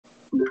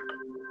All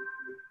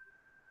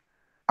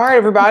right,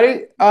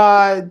 everybody.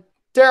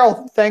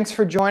 Darryl, thanks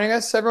for joining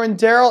us. Everyone,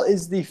 Darryl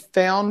is the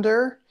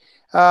founder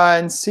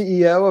and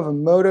CEO of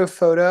Imoto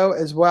Photo,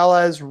 as well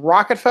as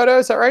Rocket Photo.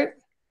 Is that right?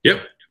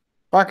 Yep.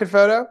 Rocket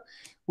Photo,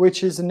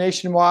 which is a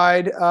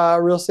nationwide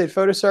real estate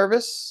photo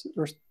service.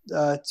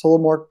 It's a little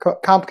more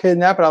complicated than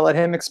that, but I'll let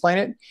him explain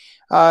it.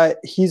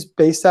 He's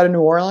based out of New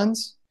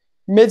Orleans.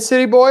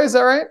 Mid-City boy, is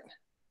that right?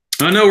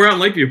 No, we're out in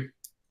Lakeview.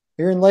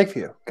 You're in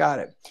Lakeview. Got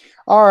it.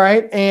 All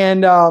right.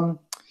 And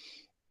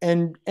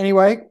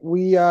anyway,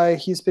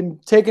 he's been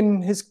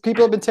taking, his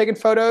people have been taking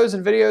photos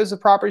and videos of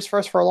properties for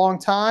us for a long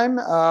time,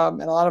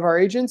 and a lot of our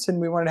agents, and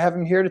we wanted to have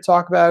him here to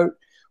talk about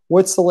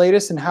what's the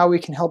latest and how we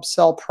can help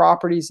sell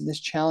properties in this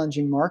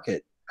challenging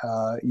market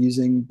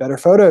using better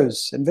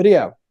photos and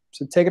video.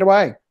 So take it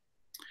away.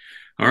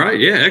 All right.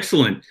 Yeah,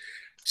 excellent.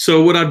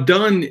 So what I've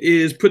done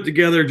is put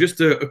together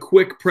just a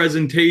quick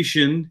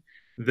presentation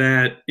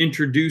that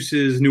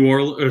introduces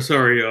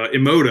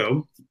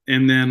Imoto.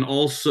 And then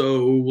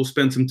also we'll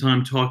spend some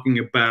time talking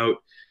about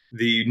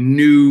the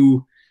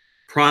new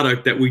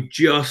product that we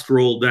just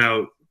rolled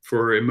out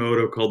for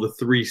Imoto called the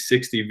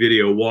 360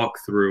 video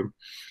walkthrough.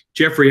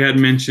 Jeffrey had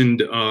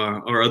mentioned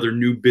our other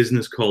new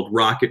business called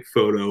Rocket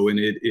Photo, and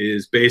it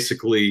is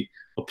basically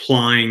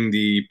applying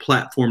the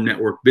platform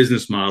network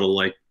business model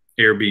like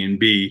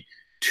Airbnb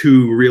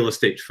to real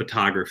estate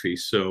photography.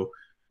 So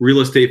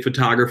real estate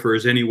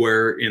photographers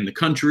anywhere in the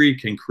country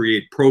can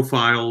create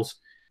profiles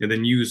and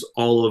then use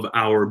all of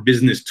our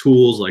business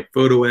tools like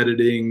photo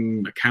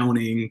editing,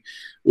 accounting,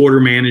 order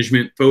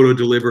management, photo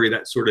delivery,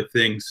 that sort of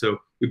thing. So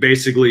we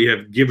basically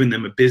have given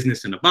them a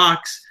business in a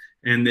box,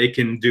 and they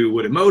can do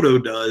what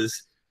Imoto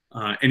does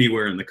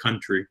anywhere in the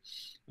country.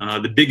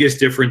 The biggest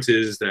difference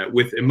is that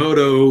with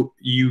Imoto,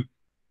 you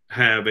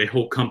have a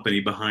whole company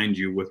behind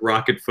you. With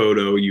Rocket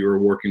Photo, you're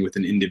working with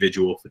an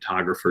individual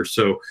photographer.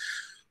 So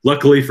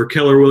luckily for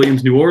Keller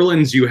Williams New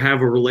Orleans, you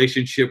have a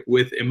relationship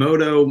with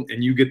Imoto,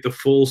 and you get the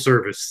full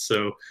service.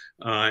 So,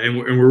 and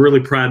we're really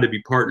proud to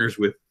be partners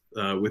with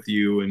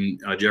you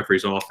and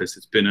Jeffrey's office.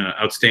 It's been an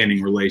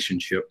outstanding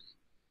relationship.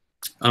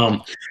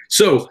 Let's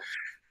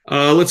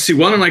see.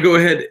 Why don't I go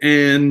ahead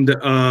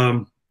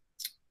and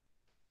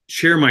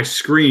share my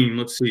screen?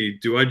 Let's see.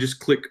 Do I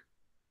just click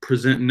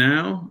present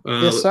now?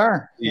 Yes,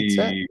 sir. That's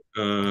it.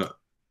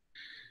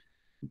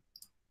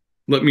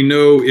 Let me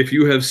know if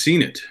you have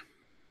seen it.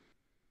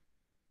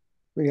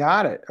 We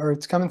got it, or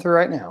it's coming through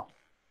right now.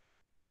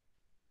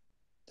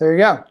 There you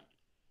go.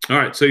 All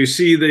right, so you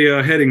see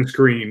the heading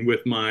screen with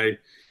my,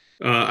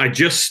 I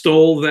just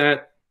stole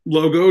that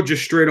logo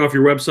just straight off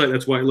your website.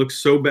 That's why it looks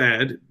so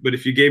bad. But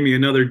if you gave me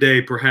another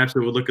day, perhaps it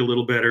would look a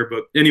little better.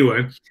 But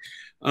anyway,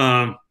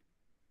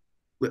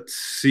 let's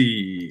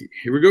see.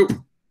 Here we go.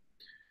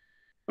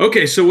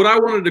 Okay, so what I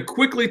wanted to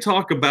quickly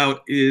talk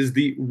about is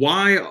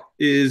why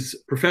is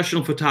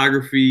professional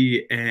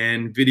photography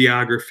and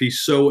videography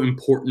so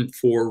important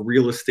for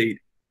real estate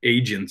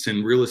agents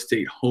and real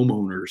estate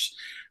homeowners.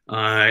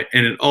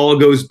 And it all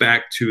goes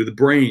back to the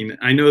brain.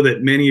 I know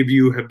that many of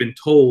you have been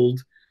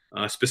told,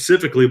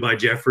 specifically by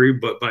Jeffrey,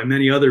 but by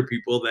many other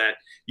people, that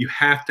you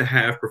have to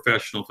have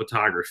professional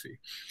photography.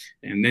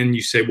 And then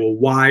you say, well,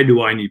 why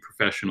do I need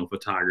professional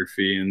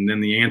photography? And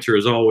then the answer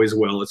is always,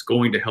 well, it's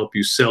going to help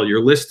you sell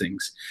your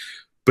listings.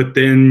 But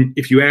then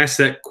if you ask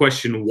that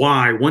question,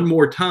 why, one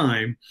more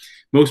time,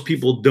 most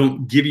people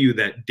don't give you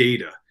that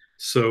data.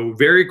 So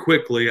very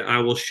quickly, I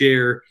will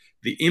share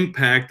the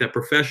impact that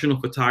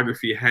professional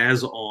photography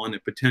has on a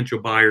potential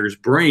buyer's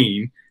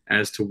brain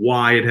as to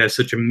why it has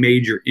such a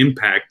major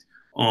impact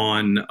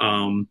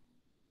on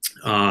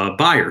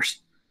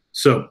buyers.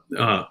 So,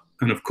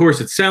 and of course,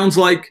 it sounds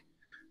like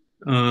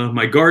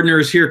my gardener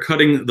is here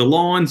cutting the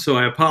lawn, so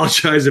I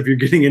apologize if you're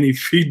getting any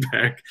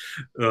feedback.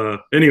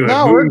 Anyway.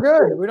 No, we're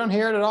good. We don't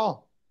hear it at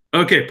all.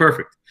 Okay,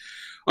 perfect.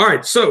 All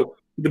right, so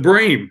the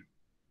brain.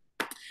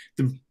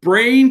 The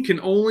brain can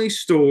only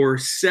store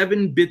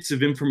 7 bits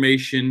of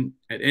information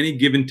at any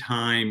given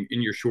time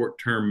in your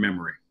short-term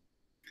memory.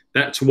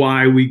 That's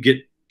why we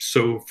get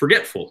so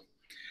forgetful.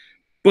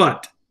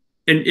 But,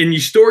 and you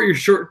store your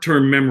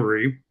short-term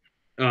memory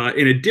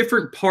in a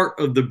different part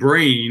of the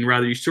brain.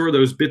 Rather, you store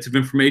those bits of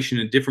information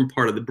in a different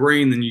part of the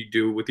brain than you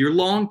do with your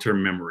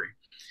long-term memory.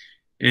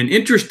 And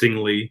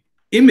interestingly,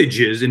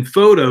 images and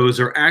photos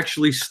are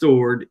actually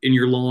stored in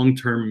your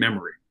long-term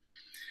memory.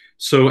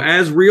 So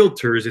as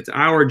realtors, it's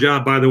our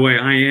job. By the way,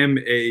 I am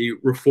a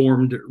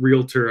reformed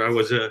realtor. I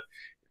was a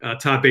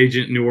top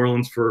agent in New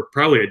Orleans for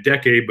probably a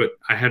decade, but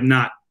I have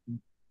not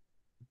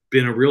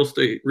been a real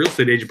estate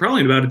agent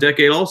probably in about a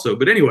decade also.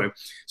 But anyway,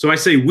 so I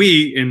say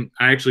we, and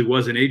I actually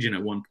was an agent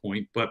at one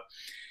point, but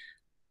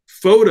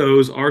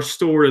photos are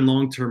stored in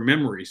long-term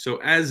memory. So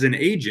as an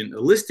agent,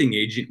 a listing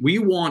agent, we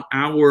want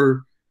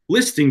our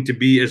listing to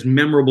be as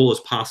memorable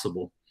as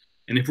possible.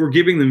 And if we're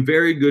giving them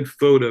very good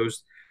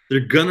photos, they're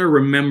gonna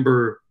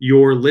remember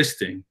your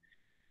listing.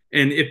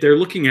 And if they're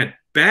looking at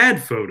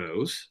bad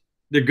photos,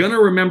 they're gonna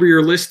remember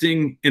your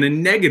listing in a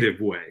negative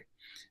way.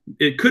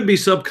 It could be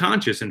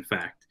subconscious, in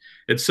fact.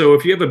 And so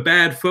if you have a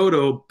bad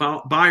photo,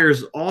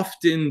 buyers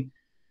often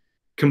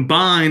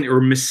combine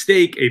or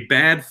mistake a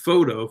bad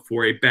photo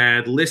for a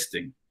bad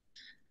listing.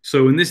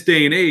 So in this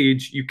day and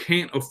age, you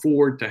can't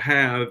afford to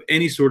have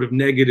any sort of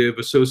negative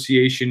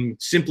association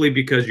simply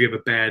because you have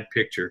a bad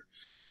picture.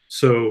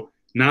 So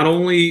not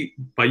only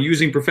by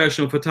using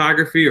professional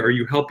photography are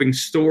you helping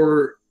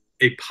store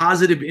a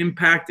positive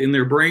impact in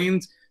their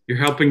brains, you're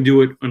helping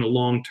do it in a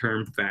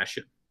long-term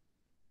fashion.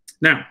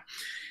 Now,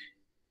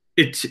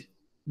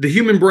 the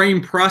human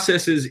brain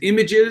processes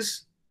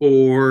images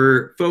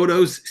or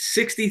photos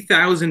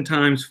 60,000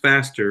 times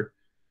faster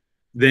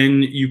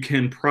than you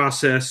can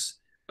process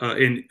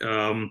in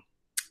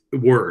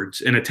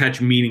words and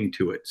attach meaning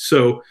to it.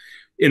 So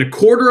in a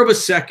quarter of a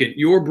second,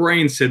 your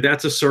brain said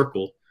that's a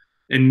circle.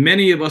 And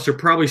many of us are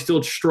probably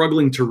still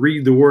struggling to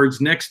read the words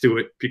next to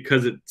it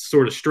because it's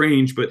sort of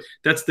strange, but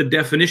that's the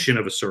definition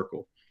of a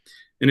circle.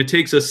 And it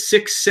takes us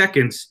 6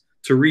 seconds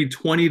to read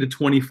 20 to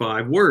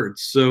 25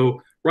 words.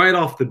 So right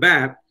off the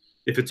bat,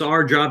 if it's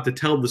our job to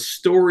tell the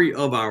story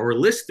of our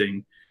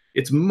listing,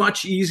 it's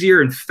much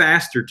easier and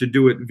faster to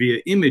do it via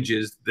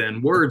images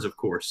than words, of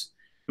course.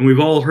 And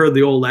we've all heard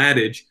the old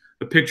adage,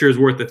 a picture is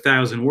worth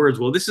 1,000 words.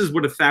 Well, this is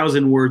what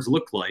 1,000 words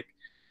look like.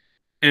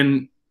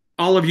 And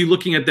all of you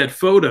looking at that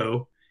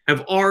photo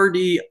have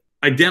already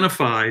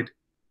identified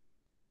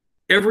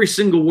every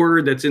single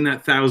word that's in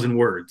that 1,000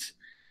 words.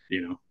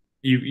 You know,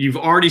 you've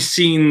already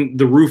seen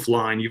the roof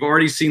line, you've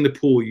already seen the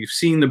pool, you've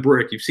seen the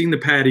brick, you've seen the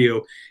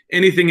patio,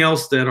 anything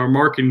else that our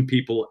marketing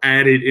people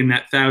added in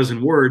that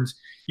 1,000 words,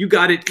 you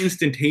got it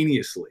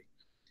instantaneously.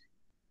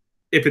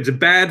 If it's a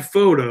bad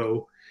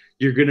photo,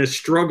 you're going to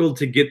struggle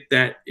to get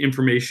that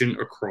information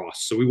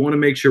across. So we want to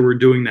make sure we're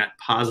doing that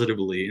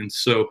positively. And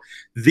so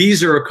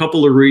these are a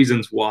couple of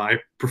reasons why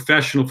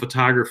professional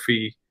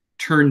photography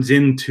turns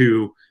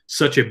into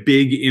such a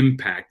big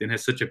impact and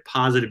has such a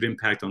positive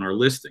impact on our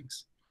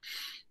listings.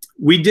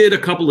 We did a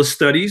couple of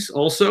studies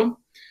also.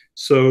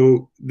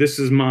 So this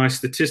is my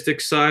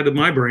statistics side of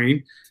my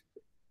brain.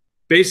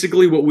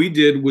 Basically what we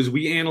did was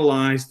we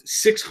analyzed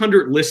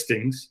 600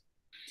 listings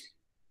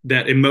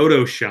that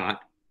Imoto shot,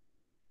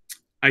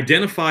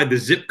 identified the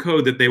zip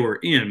code that they were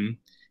in,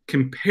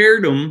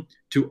 compared them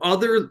to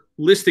other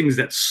listings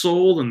that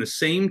sold in the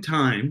same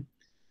time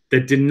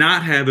that did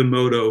not have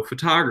Imoto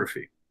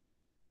photography.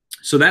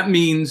 So that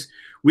means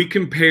we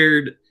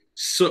compared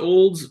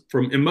solds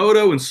from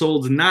Imoto and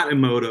solds not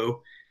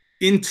Imoto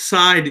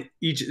inside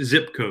each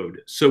zip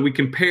code. So we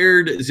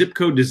compared zip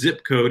code to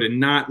zip code and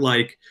not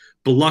like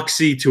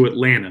Biloxi to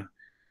Atlanta.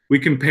 We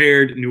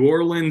compared New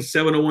Orleans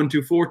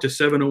 70124 to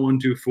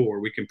 70124.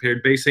 We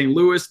compared Bay St.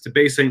 Louis to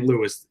Bay St.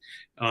 Louis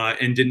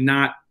and did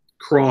not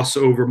cross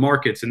over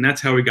markets. And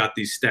that's how we got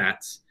these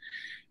stats.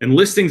 And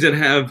listings that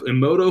have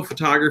Imoto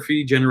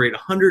photography generate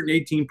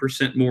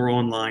 118% more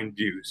online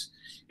views.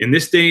 In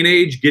this day and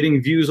age,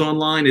 getting views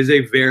online is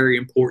a very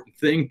important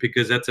thing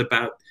because that's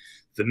about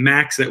the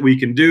max that we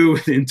can do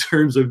in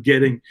terms of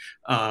getting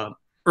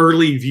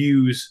early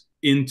views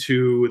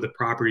into the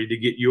property to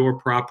get your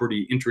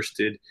property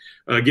interested,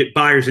 get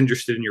buyers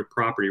interested in your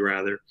property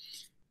rather.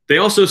 They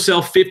also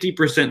sell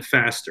 50%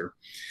 faster.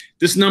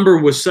 This number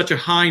was such a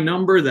high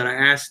number that I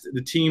asked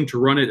the team to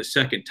run it a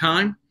second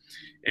time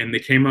and they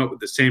came up with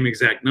the same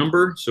exact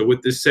number. So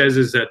what this says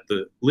is that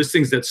the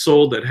listings that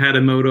sold that had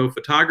Imoto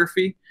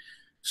photography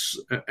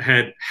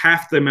had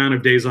half the amount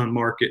of days on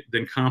market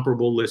than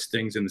comparable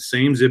listings in the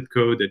same zip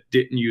code that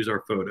didn't use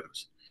our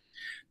photos.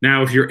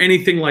 Now, if you're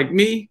anything like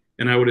me,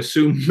 and I would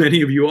assume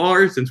many of you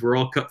are, since we're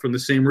all cut from the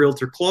same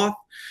realtor cloth,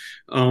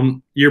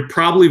 you're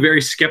probably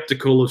very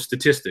skeptical of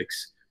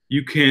statistics.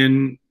 You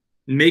can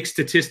make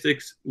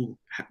statistics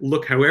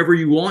look however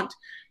you want.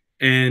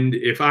 And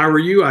if I were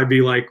you, I'd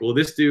be like, well,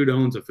 this dude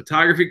owns a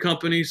photography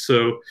company,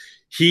 so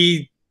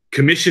he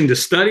commissioned a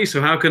study, so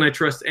how can I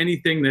trust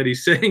anything that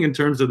he's saying in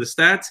terms of the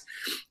stats?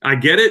 I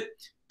get it.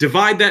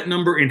 Divide that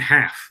number in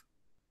half,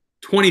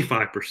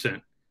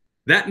 25%.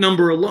 That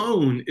number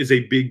alone is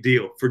a big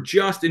deal for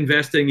just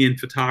investing in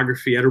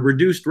photography at a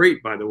reduced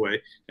rate, by the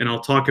way, and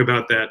I'll talk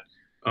about that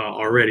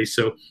already.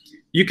 So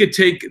you could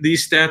take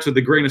these stats with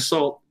a grain of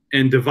salt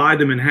and divide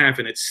them in half,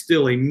 and it's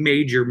still a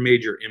major,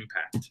 major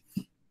impact.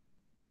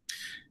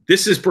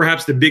 This is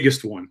perhaps the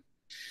biggest one.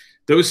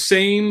 Those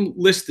same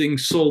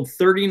listings sold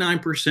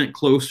 39%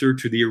 closer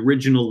to the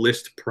original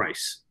list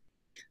price.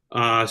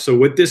 So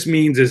what this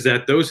means is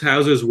that those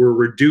houses were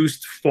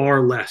reduced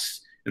far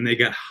less and they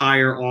got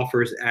higher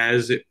offers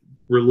as it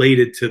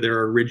related to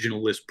their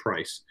original list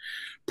price.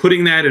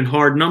 Putting that in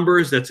hard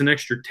numbers, that's an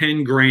extra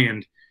 10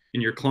 grand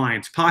in your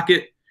client's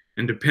pocket.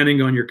 And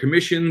depending on your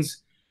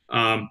commissions,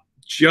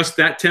 just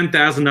that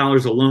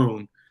 $10,000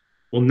 alone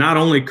will not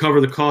only cover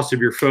the cost of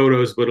your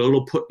photos, but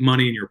it'll put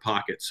money in your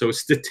pocket. So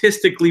it's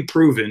statistically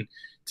proven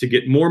to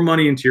get more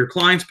money into your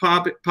clients'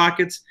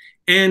 pockets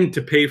and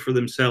to pay for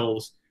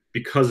themselves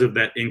because of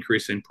that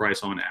increase in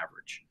price on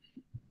average.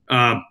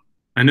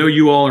 I know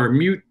you all are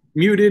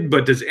muted,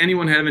 but does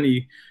anyone have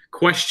any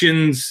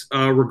questions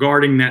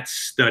regarding that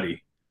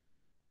study?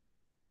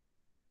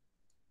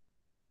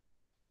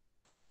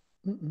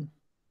 Mm-mm.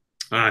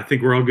 I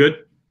think we're all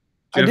good,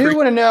 I do Jeffrey.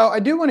 want to know. I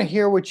do want to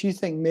hear what you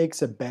think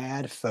makes a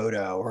bad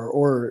photo,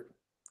 or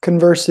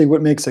conversely,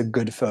 what makes a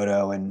good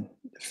photo, and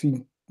if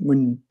you,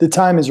 when the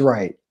time is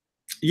right.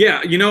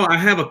 Yeah, I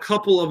have a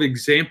couple of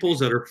examples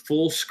that are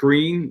full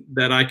screen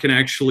that I can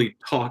actually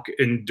talk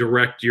and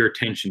direct your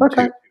attention to.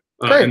 Okay,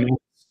 great, And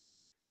that's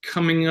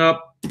coming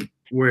up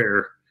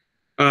where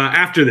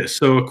after this.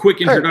 So a quick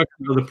great.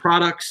 introduction of the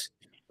products.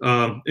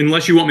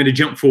 Unless you want me to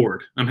jump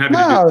forward, I'm happy to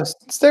do. No,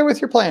 stay with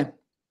your plan.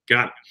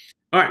 Got it.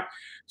 All right.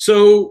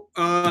 So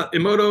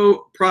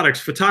Imoto products,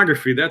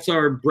 photography, that's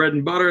our bread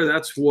and butter.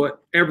 That's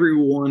what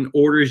everyone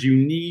orders. You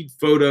need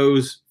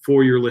photos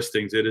for your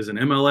listings. It is an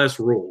MLS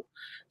rule.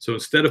 So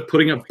instead of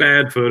putting up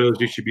bad photos,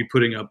 you should be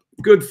putting up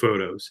good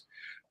photos.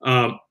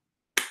 Um,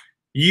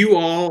 you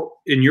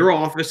all in your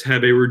office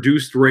have a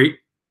reduced rate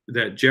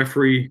that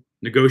Jeffrey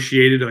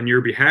negotiated on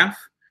your behalf.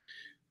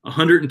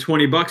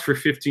 $120 for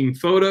 15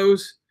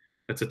 photos.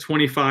 That's a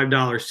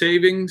 $25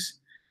 savings.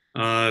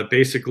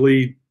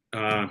 Basically,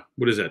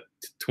 what is that?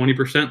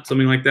 20%,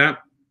 something like that.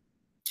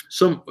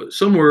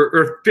 Somewhere,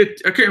 or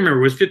 50, I can't remember.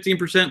 It was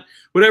 15%.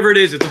 Whatever it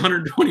is, it's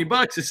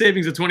 $120. The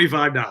savings of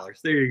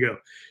 $25. There you go.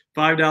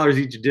 $5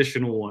 each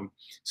additional one.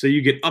 So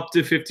you get up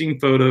to 15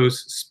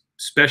 photos,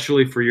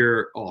 especially for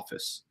your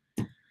office.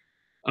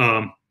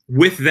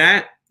 With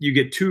that, you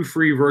get 2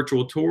 free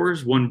virtual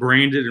tours, one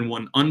branded and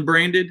one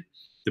unbranded.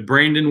 The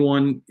branded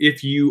one,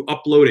 if you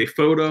upload a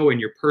photo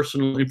and your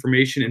personal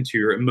information into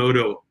your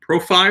Imoto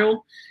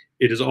profile,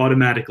 it is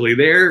automatically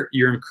there.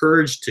 You're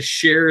encouraged to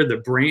share the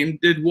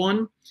branded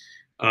one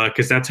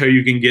because that's how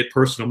you can get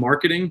personal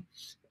marketing.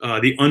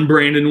 The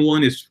unbranded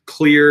one is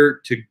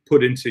clear to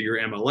put into your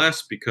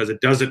MLS because it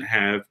doesn't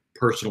have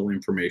personal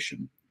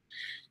information.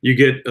 You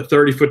get a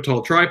 30-foot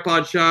tall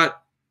tripod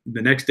shot.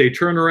 The next day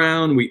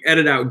turnaround, we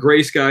edit out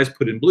gray skies,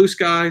 put in blue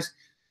skies,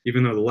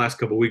 even though the last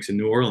couple of weeks in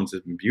New Orleans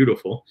has been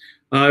beautiful.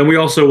 And we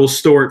also will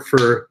store it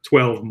for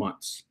 12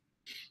 months.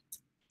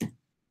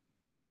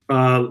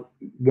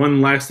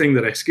 One last thing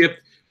that I skipped,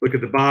 look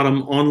at the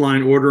bottom,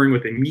 online ordering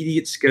with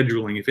immediate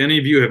scheduling. If any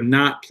of you have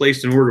not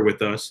placed an order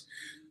with us,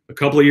 a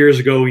couple of years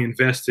ago, we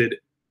invested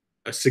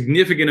a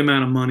significant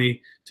amount of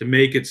money to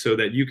make it so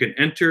that you can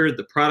enter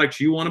the products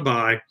you want to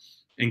buy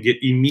and get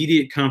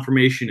immediate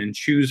confirmation and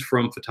choose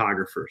from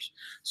photographers.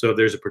 So if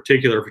there's a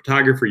particular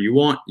photographer you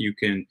want, you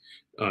can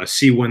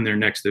see when they're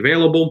next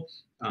available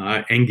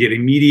and get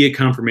immediate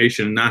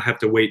confirmation and not have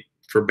to wait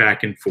for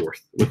back and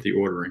forth with the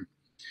ordering.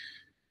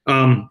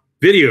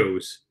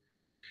 Videos.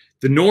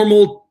 The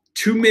normal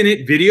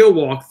 2-minute video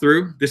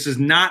walkthrough. This is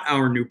not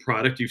our new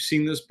product. You've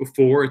seen this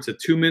before. It's a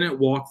 2-minute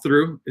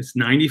walkthrough. It's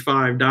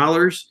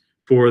 $95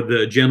 for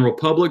the general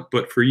public,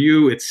 but for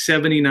you, it's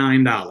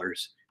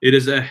 $79. It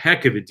is a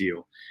heck of a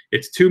deal.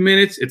 It's 2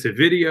 minutes. It's a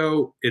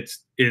video.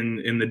 It's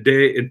in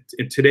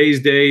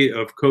today's day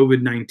of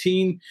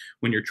COVID-19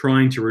 when you're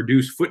trying to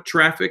reduce foot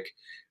traffic,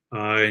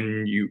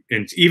 and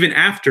even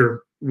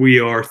after we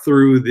are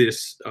through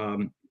this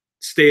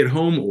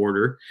stay-at-home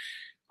order,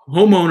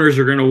 homeowners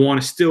are going to want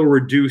to still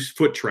reduce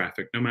foot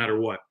traffic no matter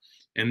what.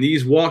 And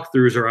these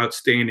walkthroughs are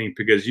outstanding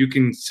because you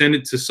can send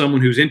it to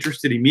someone who's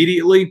interested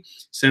immediately,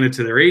 send it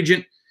to their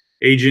agent.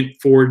 Agent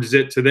forwards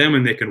it to them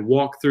and they can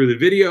walk through the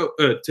video,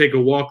 take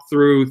a walk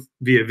through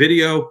via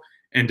video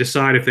and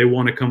decide if they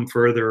want to come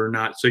further or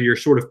not. So you're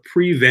sort of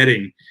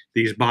pre-vetting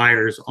these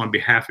buyers on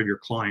behalf of your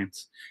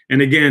clients.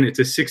 And again, it's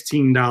a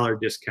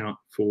 $16 discount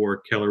for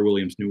Keller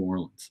Williams New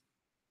Orleans.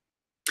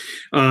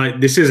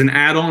 This is an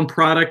add-on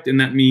product, and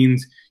that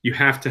means you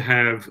have to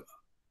have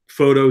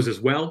photos as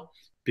well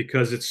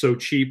because it's so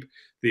cheap.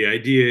 The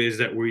idea is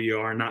that we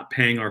are not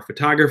paying our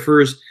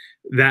photographers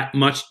that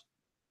much,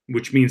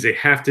 which means they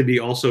have to be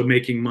also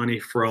making money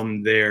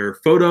from their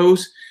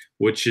photos,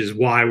 which is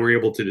why we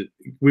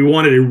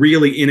wanted a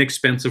really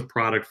inexpensive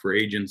product for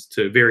agents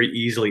to very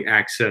easily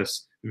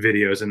access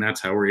videos, and that's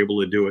how we're able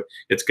to do it.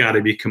 It's got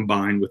to be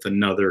combined with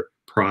another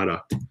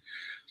product.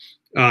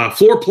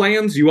 Floor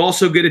plans, you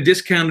also get a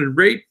discounted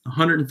rate,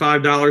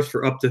 $105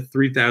 for up to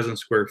 3,000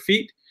 square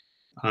feet.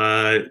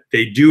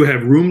 They do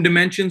have room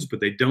dimensions, but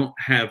they don't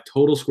have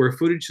total square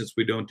footage since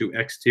we don't do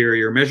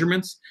exterior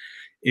measurements.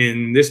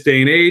 In this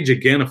day and age,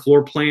 again, a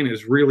floor plan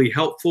is really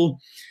helpful.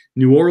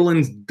 New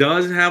Orleans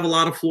does have a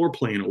lot of floor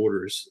plan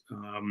orders.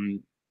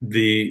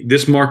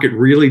 This market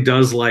really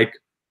does like,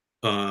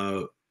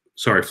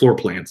 floor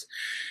plans.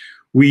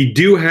 We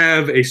do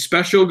have a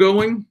special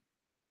going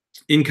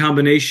in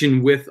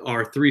combination with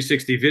our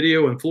 360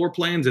 video and floor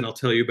plans, and I'll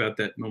tell you about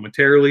that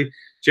momentarily.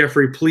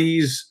 Jeffrey,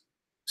 please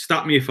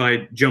stop me if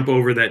I jump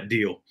over that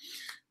deal.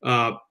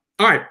 All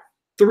right,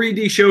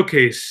 3D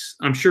showcase.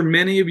 I'm sure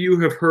many of you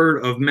have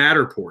heard of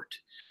Matterport.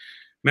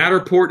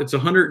 Matterport, it's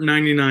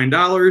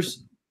 $199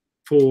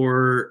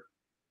 for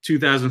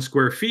 2,000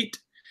 square feet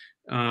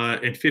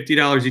and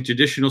 $50 each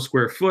additional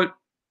square foot.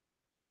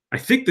 I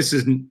think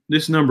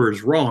this number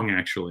is wrong,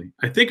 actually.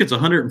 I think it's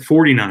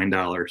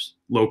 $149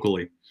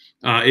 locally.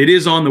 It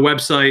is on the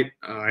website.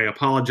 I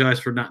apologize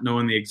for not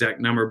knowing the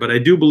exact number, but I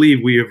do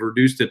believe we have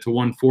reduced it to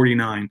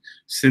 $149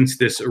 since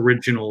this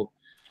original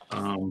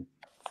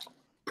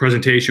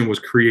presentation was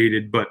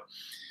created. But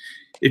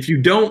if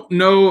you don't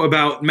know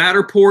about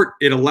Matterport,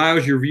 it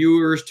allows your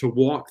viewers to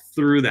walk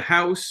through the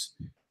house.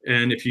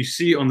 And if you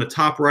see on the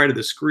top right of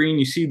the screen,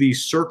 you see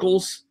these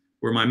circles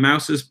where my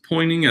mouse is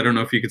pointing. I don't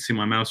know if you can see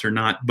my mouse or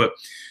not, but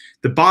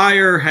the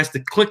buyer has to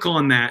click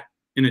on that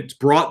and it's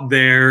brought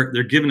there.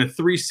 They're given a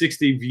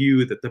 360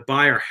 view that the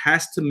buyer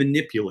has to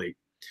manipulate.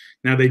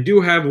 Now, they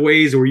do have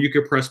ways where you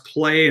could press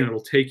play and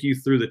it'll take you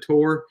through the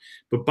tour,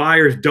 but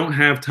buyers don't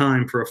have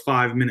time for a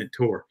 5-minute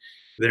tour.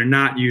 They're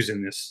not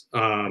using this.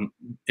 And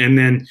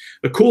then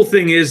the cool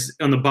thing is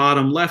on the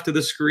bottom left of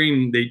the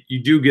screen,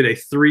 you do get a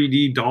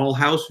 3D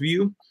dollhouse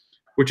view,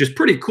 which is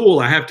pretty cool,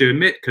 I have to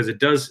admit, because it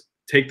does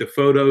take the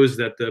photos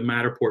that the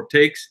Matterport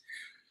takes.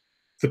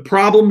 The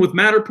problem with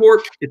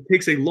Matterport, it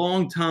takes a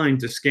long time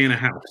to scan a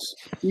house.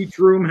 Each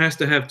room has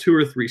to have 2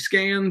 or 3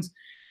 scans.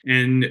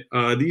 And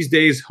these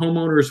days,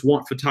 homeowners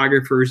want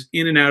photographers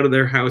in and out of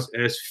their house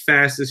as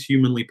fast as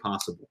humanly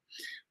possible.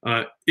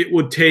 It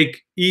would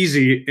take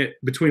easy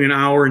between an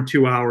hour and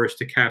 2 hours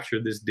to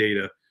capture this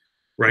data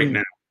right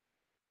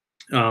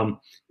now.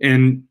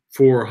 And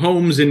for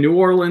homes in New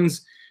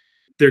Orleans,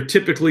 they're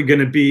typically going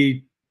to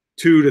be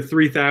 2,000 to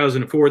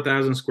 3,000 to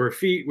 4,000 square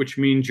feet, which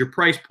means your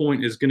price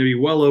point is going to be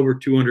well over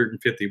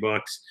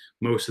 $250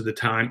 most of the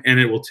time, and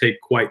it will take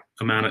quite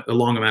a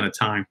long amount of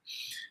time.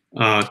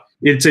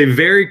 It's a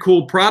very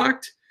cool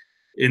product.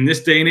 In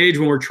this day and age,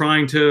 when we're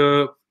trying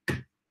to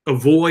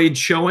avoid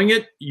showing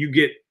it, you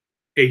get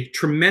a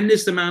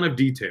tremendous amount of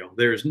detail.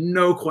 There's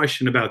no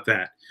question about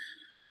that.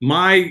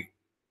 My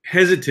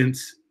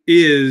hesitance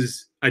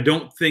is I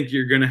don't think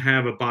you're going to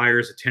have a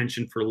buyer's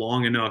attention for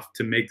long enough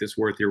to make this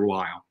worth your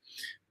while.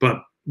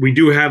 But we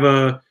do have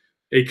a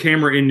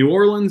camera in New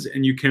Orleans,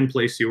 and you can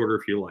place the order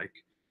if you like.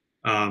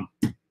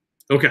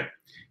 Okay.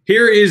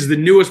 Here is the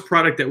newest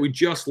product that we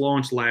just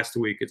launched last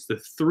week. It's the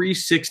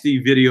 360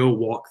 video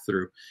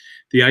walkthrough.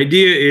 The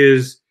idea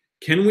is,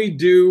 can we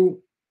do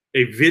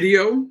a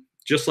video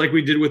just like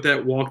we did with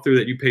that walkthrough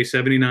that you pay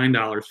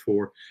 $79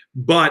 for,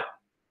 but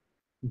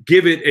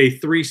give it a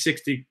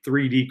 360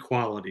 3D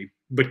quality,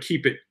 but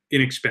keep it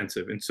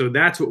inexpensive? And so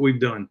that's what we've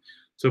done.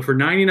 So for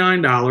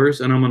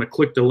 $99, and I'm going to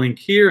click the link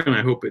here, and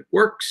I hope it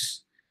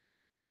works.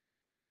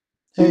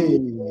 Hey.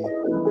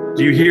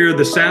 Do you hear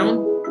the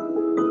sound?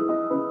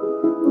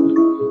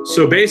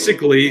 So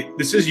basically,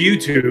 this is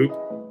YouTube.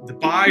 The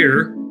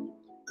buyer,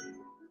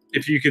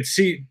 if you could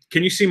see,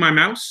 can you see my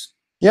mouse?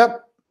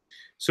 Yep.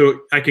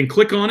 So I can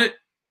click on it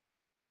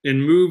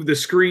and move the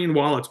screen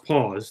while it's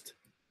paused.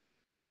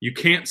 You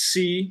can't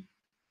see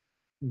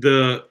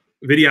the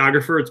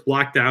videographer. It's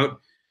blacked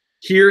out.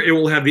 Here, it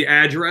will have the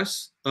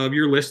address of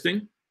your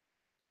listing,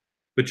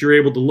 but you're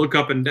able to look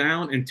up and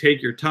down and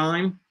take your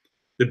time.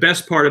 The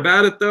best part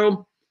about it,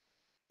 though,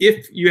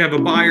 if you have a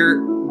buyer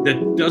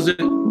that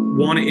doesn't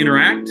want to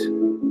interact,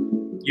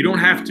 you don't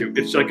have to.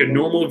 It's like a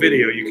normal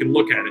video. You can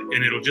look at it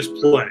and it'll just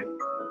play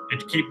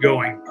and keep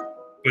going.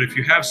 But if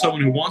you have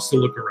someone who wants to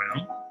look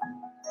around,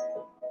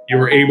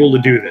 you're able to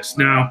do this.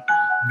 Now,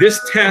 this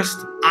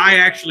test I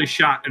actually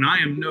shot, and I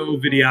am no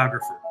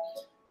videographer.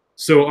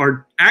 So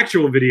our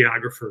actual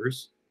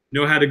videographers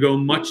know how to go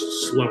much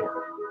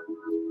slower.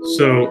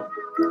 So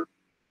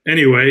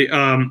anyway,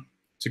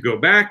 to go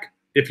back,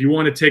 if you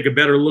want to take a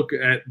better look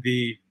at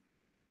the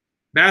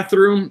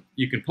bathroom,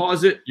 you can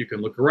pause it, you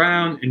can look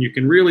around, and you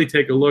can really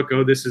take a look.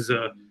 Oh, this is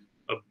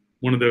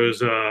one of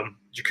those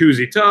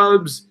jacuzzi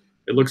tubs.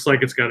 It looks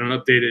like it's got an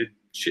updated,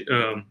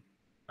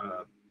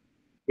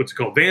 what's it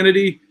called,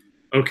 vanity.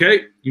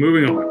 Okay,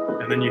 moving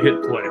on. And then you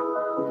hit play.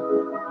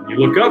 And you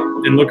look up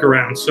and look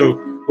around. So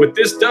what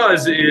this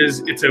does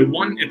is it's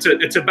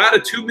about a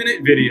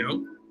 2-minute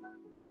video,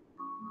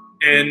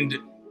 and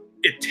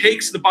it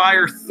takes the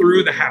buyer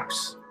through the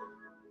house.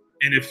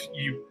 And if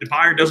the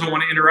buyer doesn't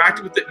want to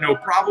interact with it, no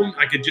problem.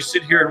 I could just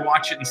sit here and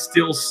watch it and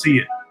still see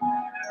it.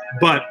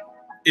 But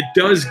it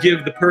does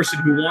give the person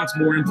who wants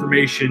more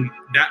information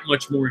that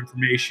much more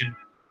information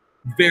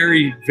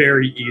very,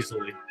 very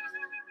easily.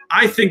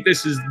 I think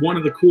this is one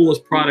of the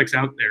coolest products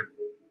out there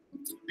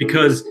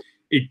because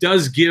it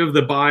does give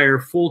the buyer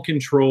full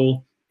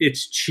control.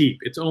 It's cheap.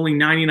 It's only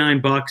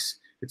 99 bucks.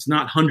 It's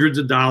not hundreds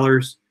of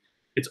dollars.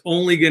 It's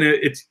only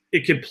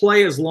it can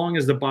play as long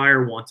as the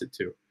buyer wants it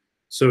to.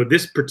 So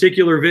this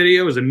particular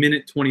video is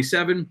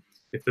 1:27.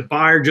 If the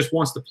buyer just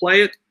wants to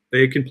play it,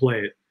 they can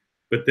play it.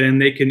 But then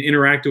they can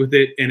interact with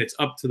it, and it's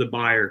up to the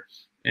buyer.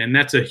 And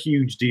that's a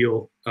huge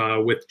deal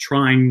with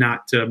trying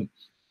not to.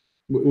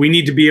 We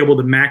need to be able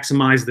to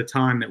maximize the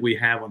time that we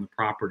have on the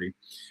property.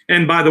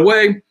 And by the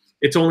way,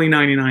 it's only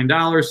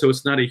 $99, so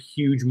it's not a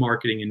huge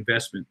marketing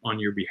investment on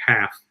your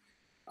behalf.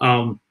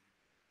 A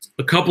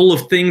couple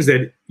of things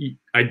that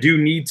I do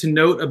need to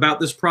note about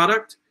this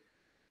product.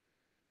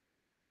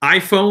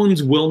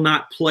 iPhones will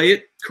not play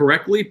it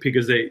correctly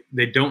because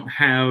they don't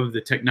have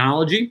the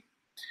technology.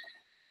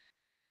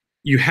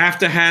 You have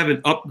to have an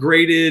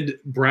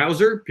upgraded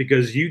browser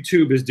because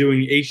YouTube is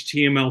doing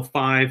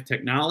HTML5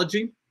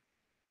 technology.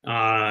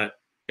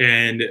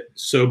 And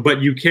so,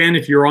 but you can,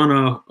 if you're on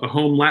a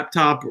home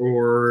laptop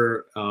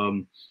or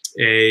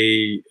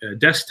a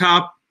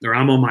desktop, or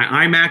I'm on my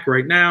iMac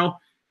right now.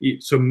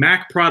 So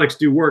Mac products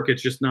do work.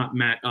 It's just not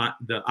Mac,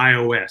 the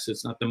iOS.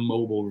 It's not the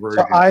mobile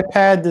version. So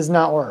iPad does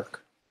not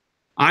work.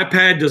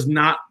 iPad does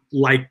not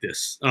like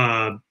this,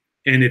 and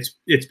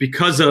it's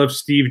because of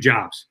Steve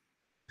Jobs.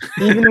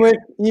 even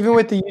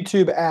with the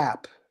YouTube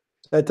app,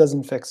 that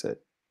doesn't fix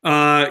it.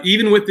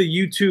 Even with the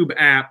YouTube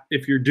app,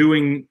 if you're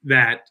doing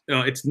that,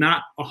 it's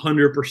not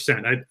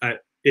 100%.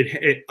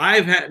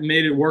 I've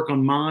made it work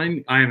on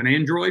mine. I have an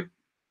Android,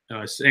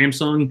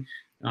 Samsung.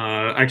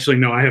 Actually,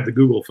 no, I have the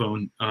Google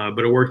phone, but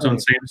it works on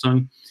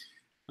Samsung.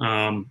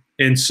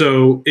 And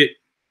so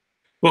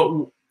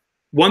but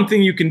one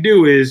thing you can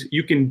do is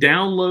you can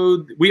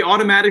download, we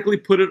automatically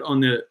put it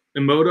on the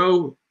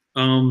Imoto.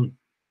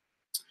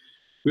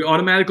 We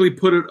automatically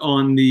put it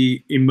on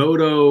the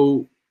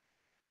Imoto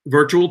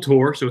virtual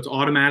tour. So it's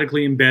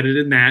automatically embedded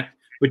in that,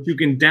 but you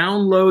can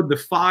download the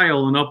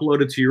file and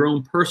upload it to your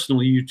own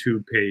personal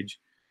YouTube page,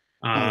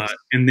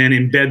 and then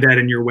embed that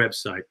in your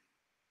website.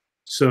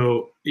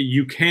 So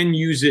you can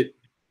use it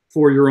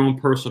for your own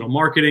personal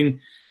marketing.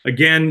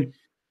 Again,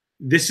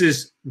 this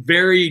is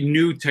very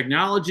new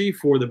technology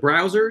for the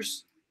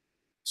browsers.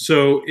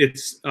 So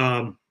it's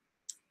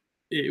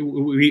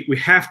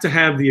we have to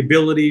have the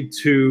ability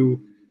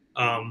to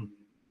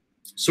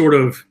sort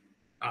of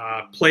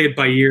play it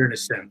by ear in a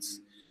sense,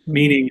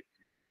 meaning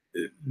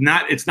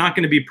it's not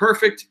going to be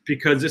perfect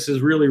because this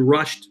is really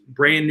rushed,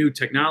 brand new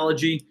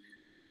technology.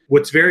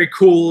 What's very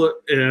cool,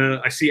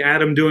 I see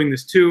Adam doing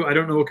this too. I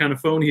don't know what kind of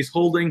phone he's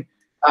holding.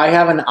 I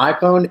have an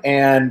iPhone,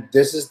 and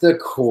this is the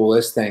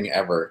coolest thing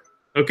ever.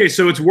 Okay,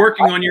 so it's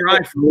working on your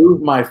iPhone.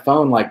 Move my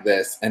phone like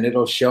this, and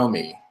it'll show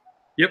me.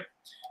 Yep.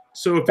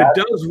 So if it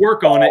does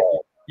work on it,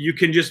 you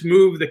can just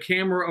move the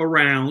camera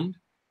around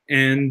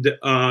and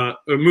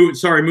move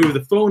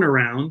the phone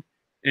around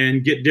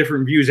and get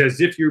different views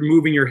as if you're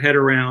moving your head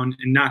around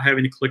and not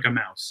having to click a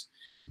mouse.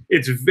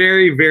 It's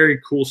very, very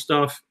cool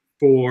stuff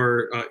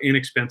for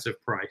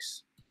inexpensive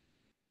price.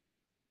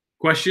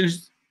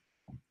 Questions?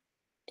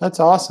 That's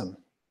awesome.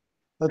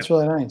 That's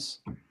really nice.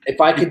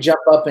 If I could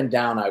jump up and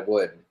down, I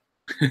would.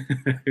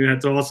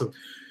 That's awesome.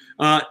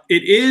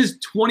 It is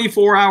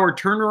 24-hour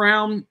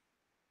turnaround.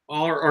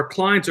 Our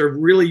clients are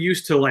really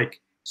used to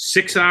like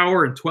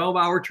 6-hour and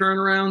 12-hour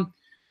turnaround.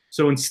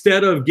 So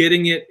instead of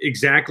getting it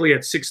exactly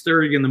at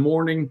 6:30 in the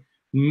morning,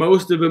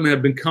 most of them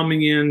have been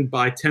coming in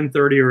by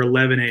 10:30 or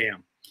 11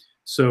 a.m.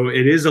 So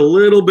it is a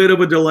little bit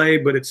of a delay,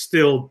 but it's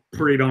still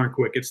pretty darn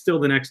quick. It's still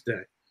the next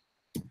day.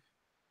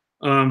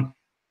 And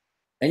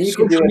you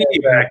can do it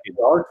as a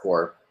VR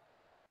tour.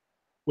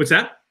 What's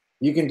that?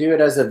 You can do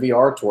it as a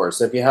VR tour.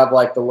 So if you have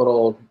like the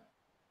little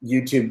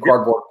YouTube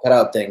cardboard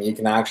cutout thing, you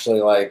can actually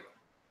like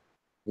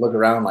look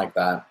around like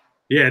that.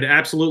 Yeah, it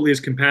absolutely is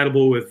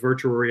compatible with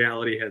virtual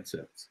reality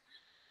headsets.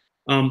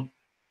 All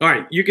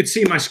right, you can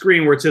see my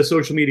screen where it says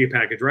social media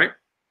package, right?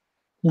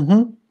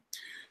 Mm-hmm.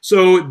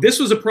 So this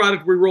was a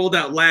product we rolled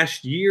out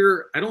last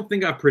year. I don't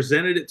think I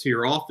presented it to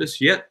your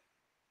office yet.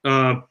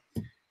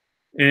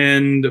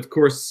 And of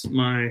course,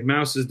 my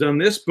mouse has done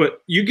this,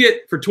 but you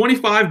get, for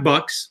 25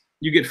 bucks,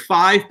 you get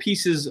 5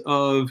 pieces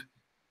of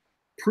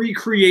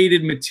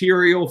pre-created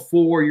material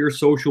for your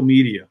social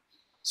media.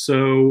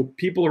 So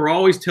people are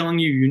always telling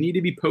you you need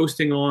to be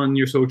posting on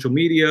your social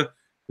media,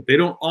 but they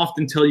don't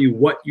often tell you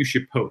what you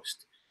should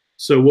post.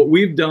 So what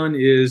we've done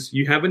is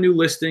you have a new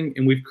listing,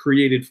 and we've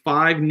created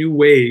 5 new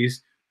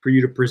ways for you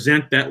to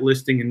present that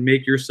listing and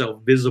make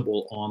yourself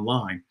visible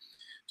online.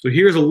 So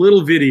here's a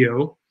little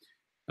video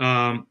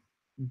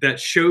that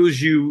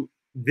shows you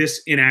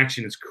this in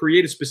action. It's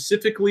created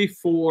specifically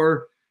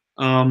for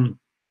social,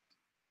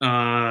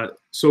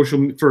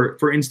 for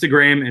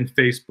Instagram and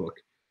Facebook.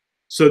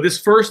 So this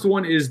first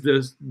one is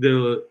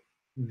the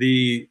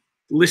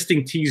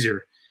listing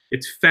teaser.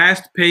 It's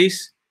fast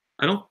paced.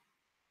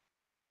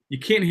 You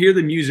can't hear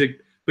the music,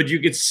 but you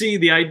can see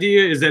the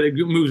idea is that it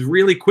moves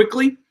really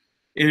quickly,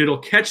 and it'll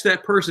catch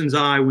that person's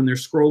eye when they're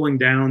scrolling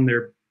down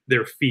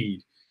their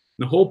feed.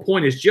 And the whole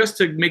point is just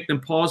to make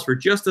them pause for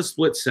just a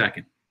split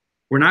second.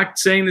 We're not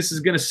saying this is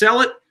going to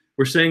sell it.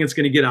 We're saying it's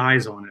going to get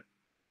eyes on it.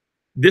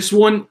 This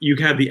one, you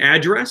have the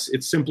address.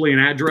 It's simply an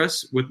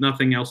address with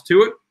nothing else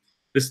to it.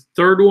 This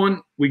third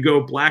one, we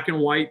go black and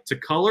white to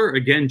color,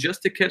 again,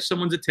 just to catch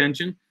someone's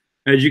attention.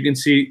 As you can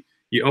see,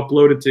 you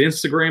upload it to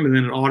Instagram, and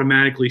then it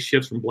automatically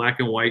shifts from black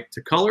and white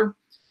to color,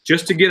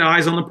 just to get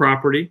eyes on the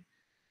property.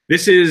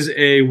 This is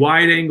a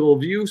wide angle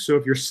view, so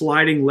if you're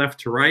sliding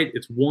left to right,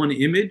 it's one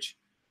image,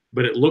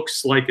 but it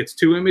looks like it's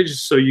 2 images,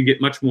 so you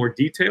get much more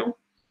detail.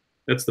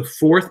 That's the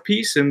 4th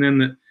piece, and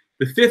then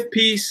the 5th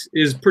piece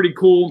is pretty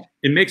cool.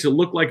 It makes it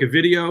look like a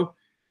video.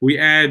 We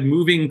add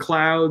moving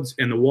clouds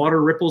and the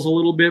water ripples a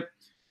little bit.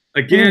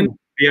 Again,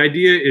 the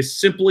idea is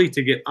simply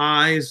to get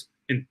eyes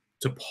and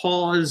to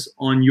pause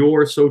on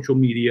your social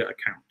media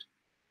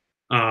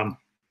account.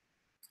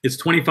 It's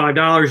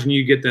 $25, and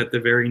you get that the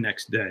very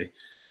next day.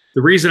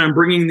 The reason I'm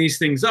bringing these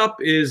things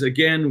up is,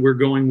 again, we're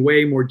going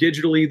way more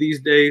digitally these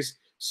days.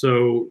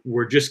 So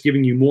we're just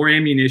giving you more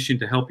ammunition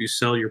to help you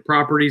sell your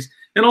properties,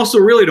 and also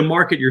really to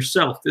market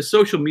yourself. This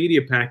social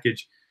media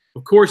package,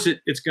 of course,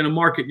 it's going to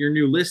market your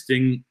new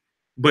listing,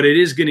 but it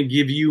is going to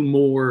give you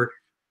more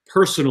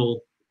personal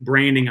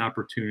branding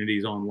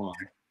opportunities online.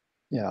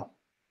 Yeah.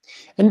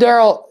 And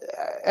Darryl,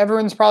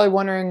 everyone's probably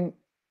wondering,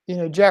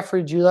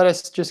 Jeffrey, did you let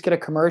us just get a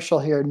commercial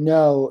here?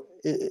 No,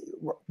 I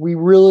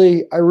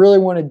really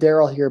wanted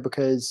Darryl here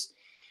because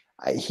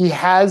he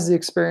has the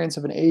experience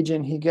of an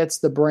agent. He gets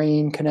the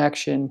brain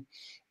connection.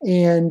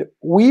 And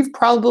we've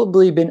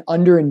probably been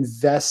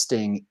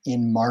underinvesting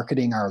in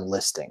marketing our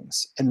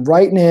listings. And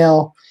right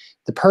now,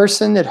 the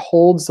person that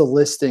holds the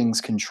listings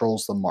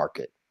controls the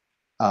market.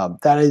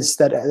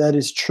 That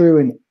is true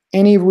in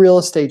any real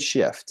estate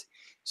shift.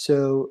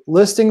 So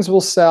listings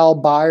will sell,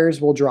 buyers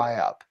will dry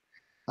up.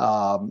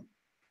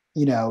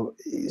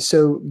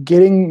 So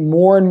getting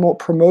more and more,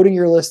 promoting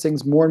your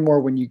listings more and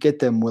more when you get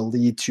them will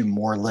lead to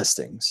more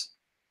listings.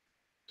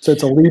 So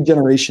it's a lead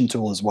generation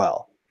tool as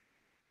well.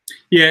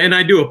 Yeah, and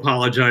I do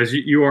apologize.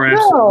 You are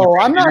absolutely no,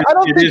 right. I'm not. I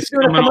don't it think is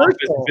you're doing a coming off as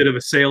commercial. a bit of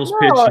a sales No,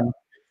 pitch.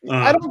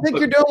 I don't think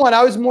you're doing one.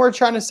 I was more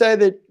trying to say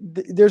that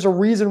there's a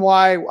reason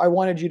why I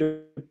wanted you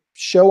to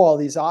show all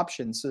these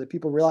options so that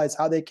people realize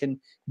how they can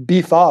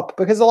beef up,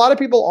 because a lot of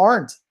people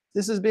aren't.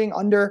 This is being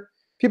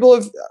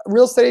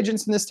real estate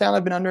agents in this town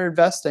have been under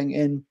investing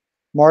in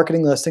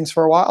marketing listings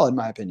for a while, in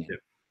my opinion.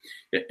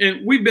 Yeah.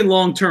 And we've been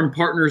long-term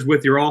partners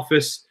with your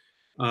office.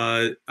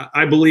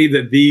 I believe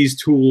that these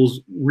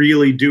tools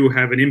really do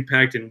have an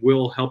impact and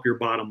will help your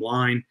bottom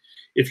line.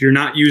 If you're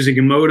not using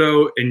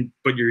Imoto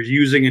but you're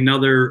using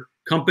another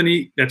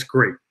company, that's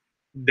great.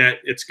 That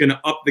it's going to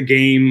up the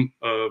game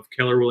of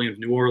Keller Williams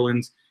New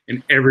Orleans,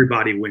 and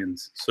everybody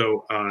wins.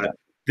 So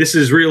this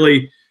is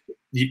really,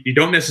 you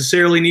don't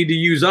necessarily need to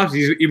use us,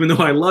 even though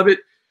I love it,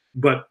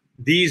 but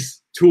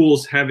these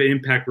tools have an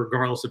impact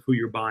regardless of who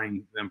you're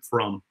buying them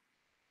from.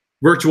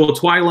 Virtual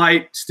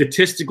Twilight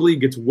statistically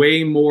gets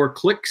way more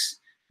clicks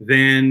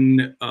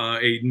than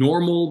a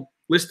normal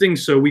listing.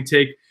 So we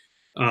take,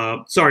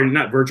 sorry,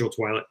 not Virtual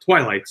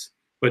Twilights,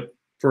 but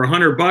for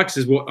 $100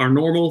 is what our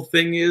normal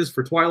thing is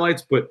for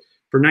Twilights. But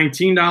for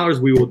 $19,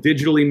 we will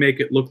digitally make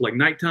it look like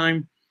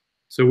nighttime.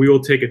 So we will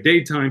take a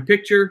daytime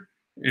picture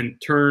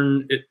and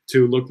turn it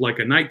to look like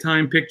a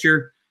nighttime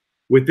picture.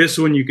 With this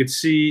one, you could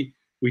see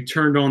we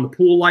turned on the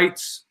pool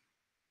lights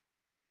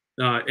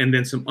and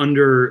then some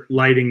under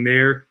lighting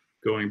there.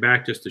 Going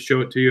back just to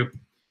show it to you.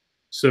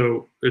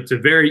 So it's a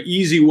very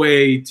easy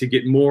way to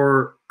get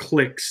more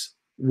clicks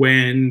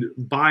when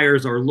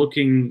buyers are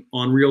looking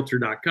on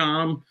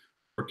Realtor.com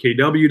or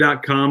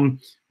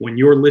KW.com when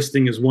your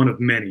listing is one of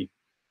many.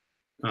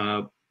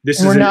 We're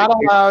not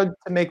allowed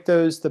to make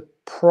those the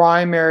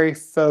primary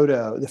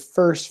photo, the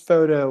first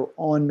photo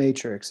on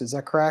Matrix. Is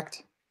that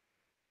correct?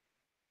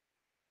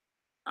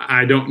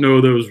 I don't know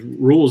those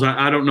rules.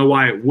 I don't know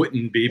why it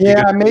wouldn't be.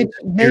 Yeah,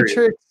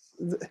 Matrix.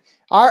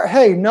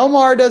 Hey,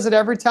 Nomar does it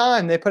every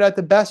time. They put out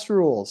the best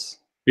rules.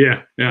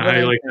 Yeah,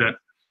 I like that.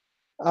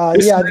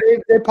 Yeah,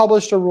 they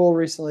published a rule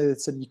recently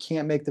that said you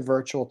can't make the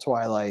virtual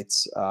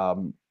Twilights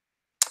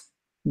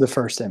the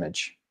first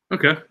image.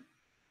 Okay.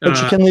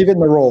 But you can leave it in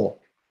the roll.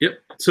 Yep.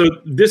 So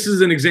this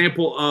is an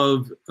example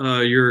of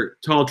your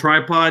tall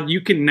tripod.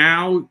 You can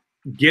now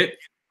get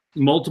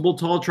multiple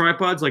tall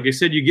tripods. Like I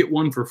said, you get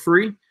one for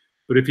free.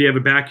 But if you have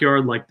a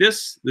backyard like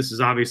this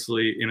is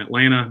obviously in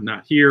Atlanta,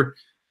 not here.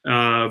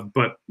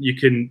 But you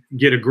can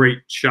get a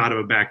great shot of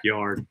a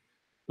backyard.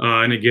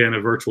 And again, a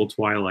virtual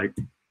Twilight.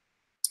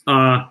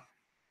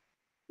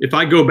 If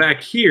I go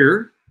back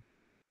here,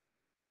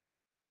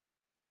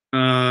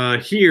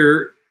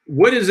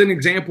 what is an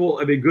example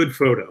of a good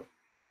photo?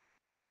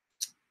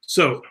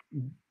 So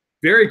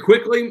very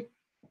quickly,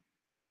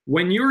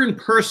 when you're in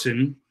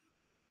person,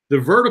 the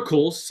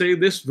verticals, say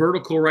this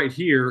vertical right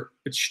here,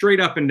 it's straight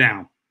up and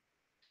down.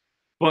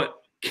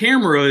 But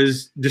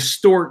cameras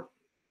distort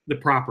the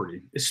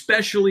property,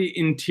 especially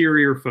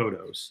interior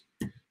photos.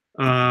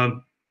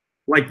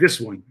 Like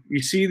this one.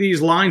 You see these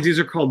lines? These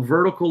are called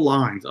vertical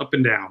lines, up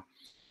and down.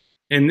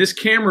 And this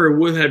camera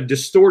would have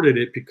distorted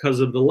it because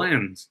of the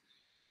lens.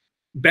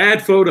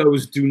 Bad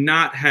photos do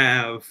not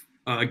have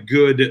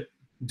good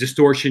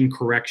distortion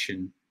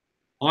correction.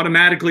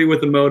 Automatically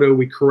with Imoto,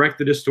 we correct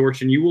the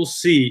distortion. You will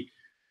see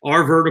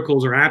our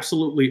verticals are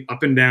absolutely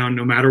up and down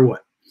no matter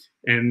what.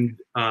 And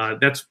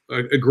that's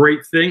a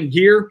great thing.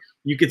 Here,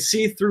 you could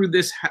see through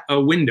this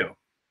window.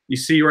 You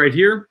see right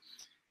here?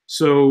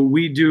 So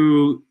we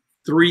do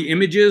 3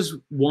 images,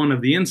 one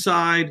of the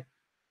inside,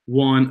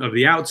 one of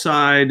the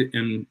outside,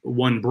 and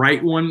one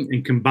bright one,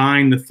 and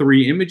combine the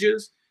 3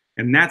 images.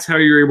 And that's how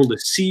you're able to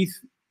see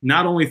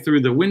not only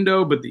through the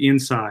window, but the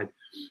inside.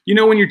 You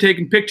know, when you're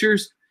taking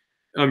pictures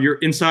of your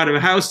inside of a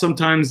house,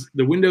 sometimes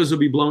the windows will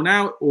be blown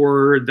out,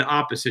 or the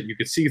opposite. You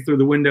could see through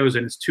the windows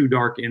and it's too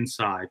dark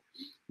inside.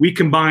 We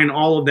combine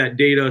all of that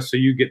data so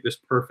you get this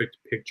perfect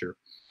picture.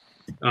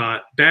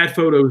 Bad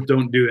photos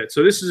don't do that.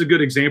 So this is a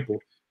good example.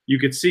 You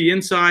could see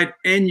inside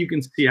and you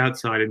can see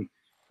outside. And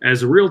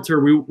as a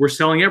realtor, we're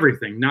selling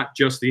everything, not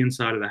just the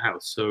inside of the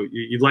house. So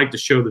you'd like to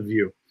show the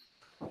view.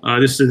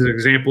 This is an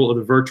example of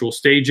the virtual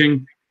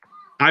staging.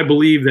 I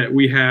believe that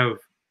we have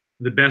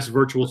the best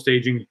virtual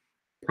staging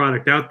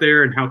product out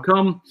there. And how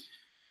come?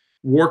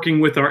 Working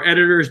with our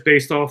editors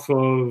based off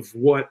of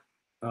what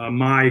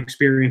my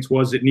experience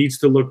was, it needs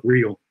to look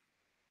real.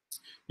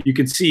 You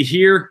can see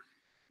here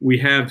we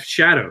have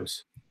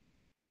shadows.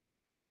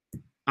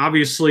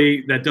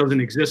 Obviously, that doesn't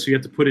exist, so you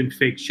have to put in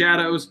fake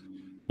shadows.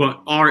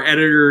 But our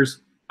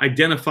editors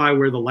identify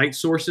where the light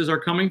sources are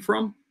coming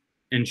from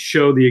and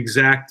show the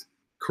exact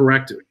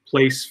correct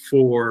place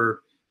for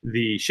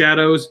the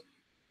shadows.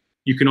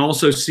 You can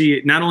also see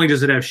it, not only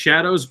does it have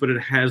shadows, but it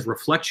has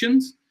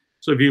reflections.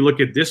 So if you look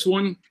at this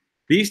one,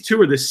 these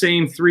two are the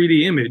same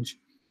 3D image,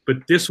 but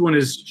this one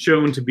is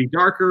shown to be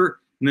darker,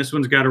 and this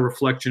one's got a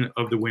reflection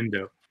of the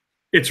window.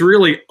 It's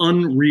really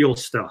unreal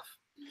stuff.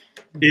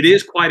 It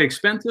is quite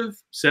expensive,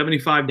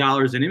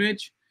 $75 an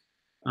image.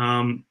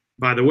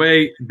 By the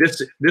way,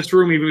 this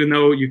room, even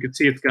though you can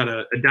see it's got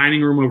a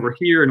dining room over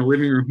here and a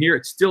living room here,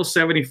 it's still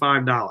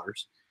 $75.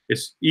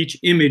 It's each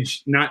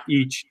image, not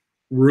each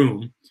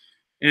room.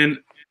 And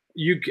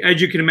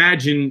as you can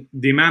imagine,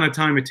 the amount of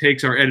time it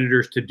takes our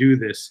editors to do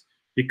this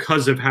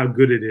because of how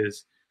good it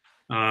is.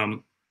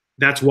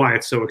 That's why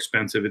it's so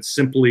expensive. It's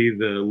simply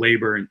the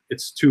labor, and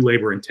it's too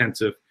labor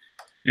intensive.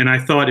 And I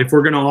thought if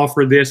we're going to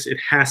offer this, it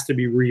has to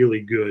be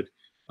really good.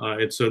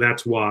 And so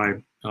that's why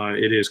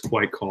it is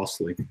quite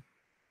costly.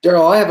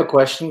 Darryl, I have a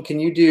question. Can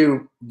you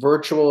do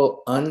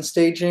virtual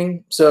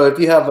unstaging? So if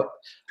you have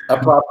a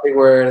property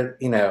where,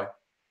 you know,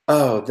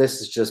 oh, this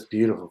is just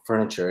beautiful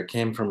furniture. It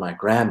came from my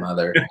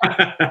grandmother,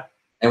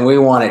 and we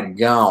want it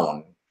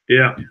gone.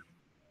 Yeah.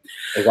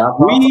 Is that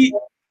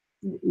possible?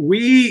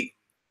 We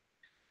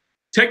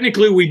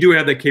technically we do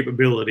have that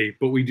capability,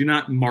 but we do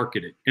not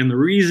market it. And the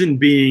reason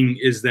being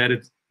is that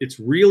it's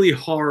really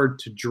hard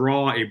to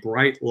draw a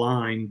bright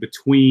line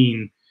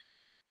between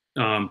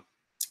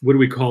what do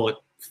we call it?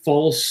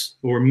 False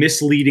or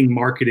misleading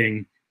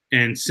marketing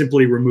and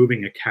simply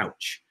removing a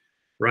couch,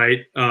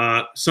 right?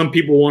 Some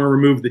people want to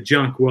remove the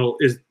junk. Well,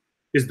 is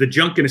the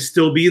junk going to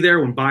still be there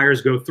when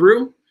buyers go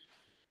through?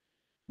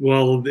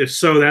 Well, if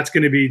so, that's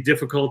going to be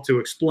difficult to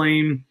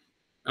explain.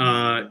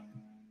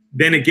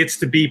 Then it gets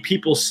to be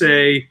people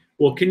say,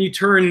 well, can you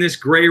turn this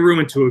gray room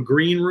into a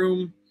green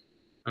room?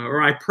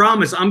 Or I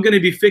promise I'm going to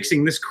be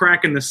fixing this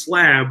crack in the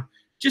slab.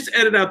 Just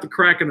edit out the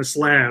crack in the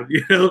slab,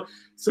 you know?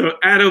 So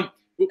Adam,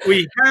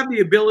 we have the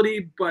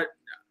ability, but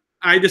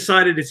I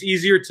decided it's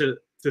easier to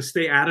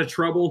stay out of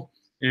trouble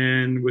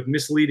and with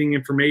misleading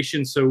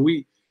information. So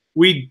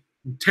we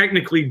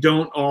technically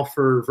don't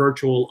offer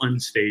virtual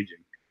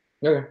unstaging.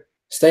 Okay.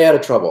 Stay out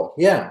of trouble.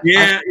 Yeah.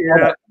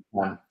 Yeah.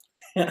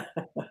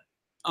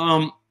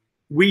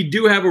 We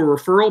do have a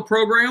referral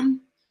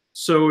program.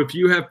 So if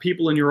you have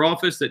people in your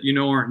office that you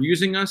know aren't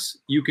using us,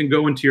 you can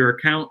go into your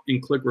account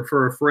and click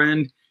refer a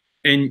friend,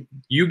 and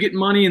you get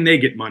money and they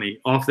get money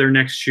off their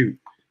next shoot.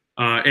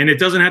 And it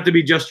doesn't have to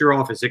be just your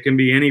office. It can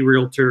be any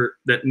realtor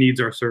that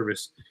needs our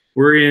service.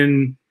 We're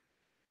in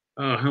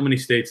how many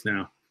states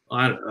now?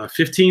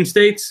 15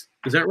 states.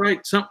 Is that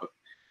right?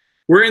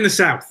 We're in the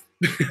South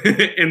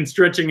and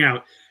stretching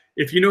out.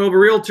 If you know of a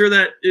realtor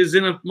that is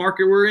in a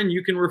market we're in,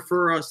 you can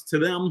refer us to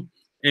them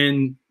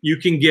and you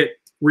can get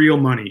real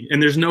money.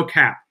 And there's no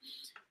cap.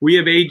 We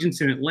have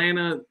agents in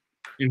Atlanta,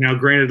 and now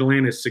granted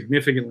Atlanta is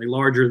significantly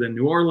larger than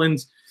New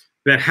Orleans,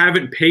 that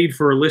haven't paid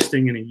for a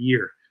listing in a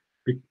year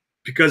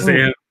because they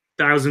have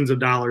thousands of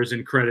dollars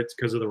in credits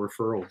because of the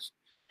referrals.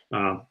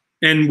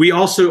 And we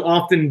also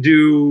often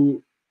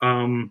do,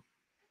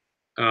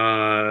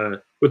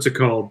 what's it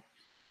called?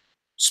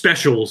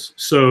 Specials.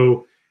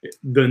 So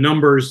the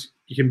numbers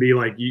can be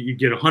like you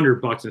get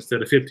 $100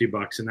 instead of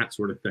 $50 and that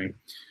sort of thing.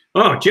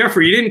 Oh,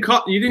 Jeffrey, you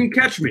didn't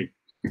catch me.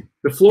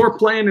 The floor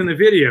plan in the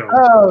video.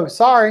 Oh,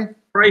 sorry.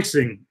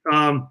 Pricing.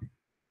 Well,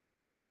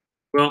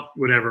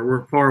 whatever.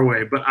 We're far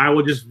away, but I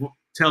will just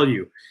tell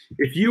you,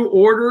 if you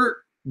order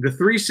the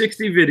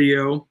 360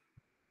 video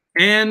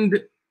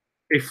and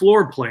a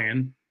floor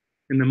plan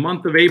in the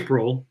month of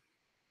April,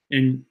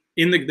 and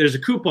there's a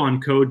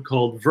coupon code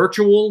called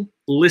virtual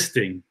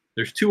listing.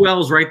 There's 2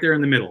 L's right there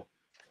in the middle.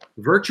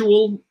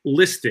 Virtual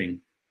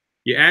listing.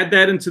 You add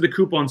that into the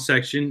coupon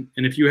section,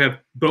 and if you have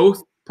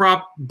both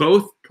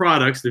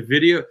products, the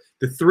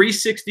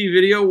 360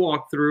 video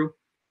walkthrough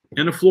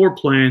and a floor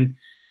plan,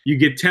 you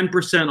get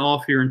 10%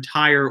 off your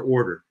entire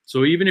order.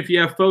 So even if you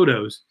have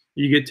photos,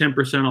 you get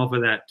 10% off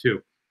of that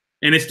too.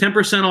 And it's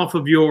 10% off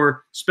of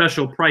your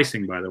special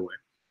pricing, by the way.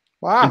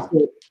 Wow.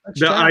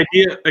 So the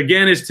idea,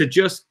 again, is to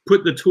just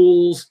put the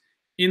tools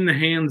in the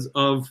hands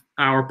of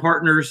our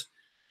partners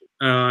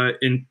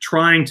in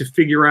trying to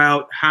figure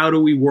out how do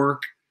we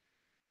work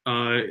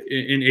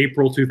in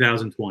April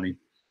 2020.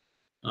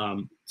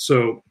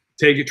 So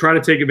try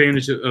to take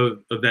advantage of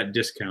that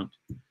discount.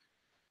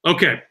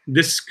 Okay,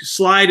 this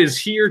slide is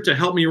here to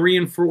help me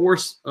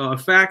reinforce a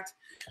fact.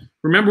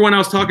 Remember when I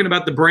was talking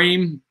about the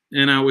brain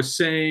and I was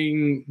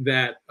saying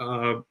that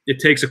it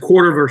takes a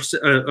quarter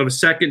of a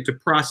second to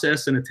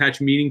process and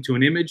attach meaning to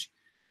an image.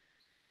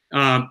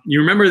 You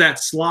remember that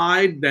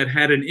slide that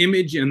had an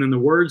image and then the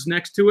words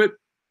next to it?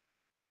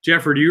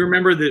 Jeffrey, do you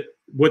remember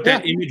what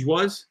that image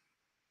was?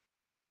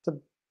 The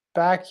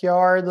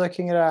backyard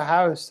looking at a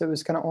house that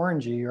was kind of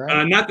orangey,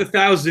 right? Not the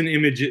 1,000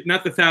 images,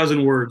 not the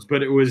 1,000 words,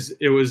 but it was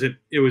an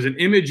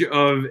image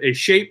of a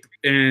shape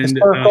and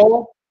a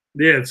circle.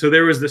 Yeah, so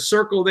there was the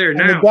circle there. And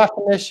now, the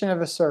definition of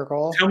a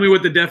circle. Tell me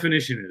what the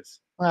definition is.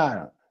 I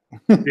don't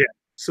know. Yeah,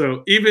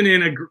 so even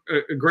in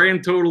a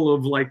grand total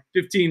of like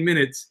 15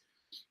 minutes,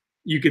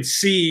 you could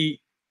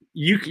see,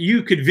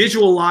 you could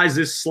visualize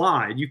this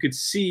slide. You could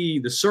see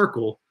the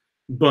circle,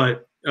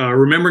 but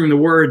remembering the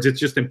words, it's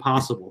just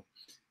impossible.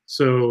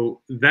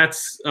 So that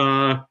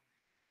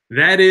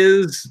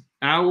is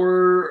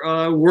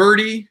our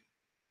wordy,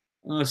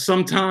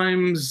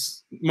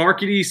 sometimes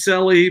markety,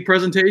 selly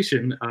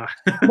presentation. No,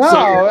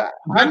 so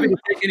I'm happy to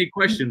take any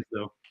questions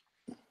though.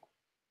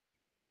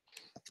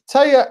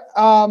 Tell you,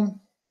 I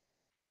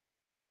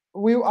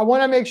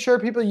want to make sure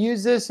people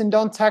use this and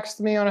don't text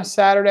me on a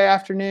Saturday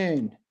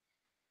afternoon.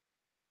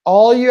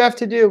 All you have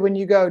to do when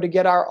you go to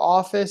get our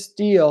office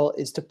deal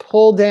is to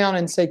pull down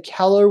and say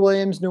Keller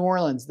Williams New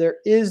Orleans. There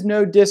is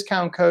no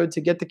discount code to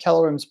get the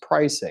Keller Williams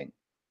pricing.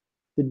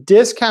 The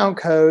discount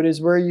code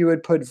is where you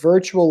would put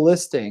virtual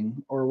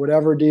listing or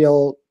whatever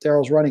deal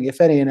Darryl's running,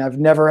 if any, and I've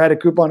never had a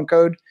coupon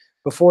code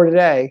before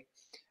today,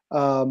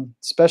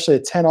 especially a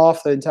 10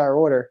 off the entire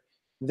order.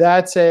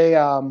 That's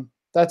a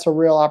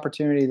real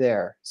opportunity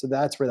there. So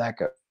that's where that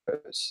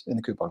goes in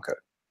the coupon code.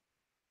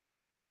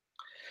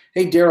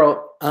 Hey,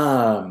 Darryl,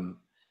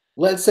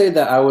 let's say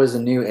that I was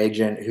a new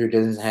agent who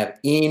doesn't have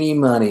any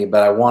money,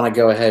 but I want to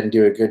go ahead and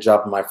do a good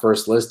job on my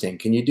first listing.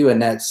 Can you do a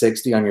net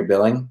 60 on your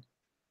billing?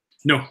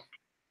 No.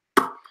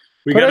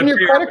 Put on your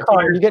credit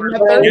card. You get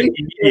net 30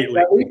 immediately.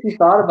 At least you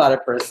thought about it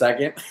for a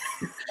second.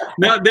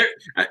 Now,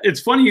 it's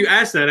funny you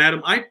asked that,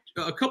 Adam.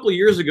 A couple of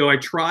years ago, I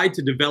tried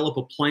to develop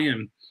a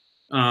plan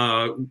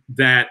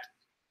that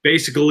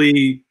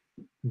basically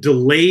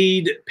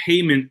delayed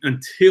payment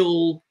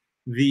until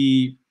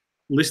the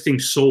listing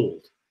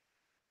sold.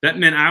 That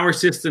meant our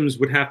systems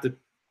would have to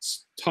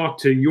talk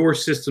to your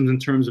systems in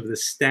terms of the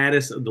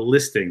status of the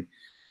listing.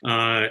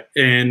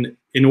 And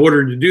in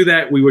order to do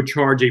that, we would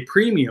charge a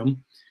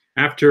premium.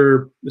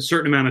 After a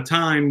certain amount of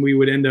time, we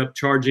would end up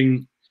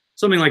charging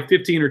something like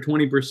 15 or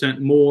 20%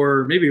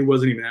 more. Maybe it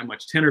wasn't even that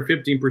much, 10 or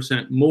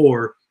 15%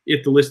 more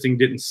if the listing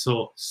didn't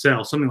sell,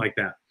 something like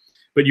that.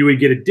 But you would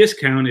get a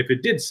discount if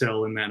it did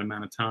sell in that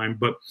amount of time.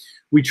 But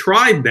we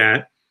tried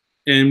that,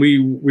 and we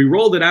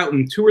rolled it out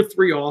in 2 or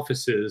 3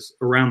 offices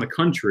around the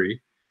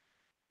country.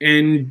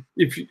 And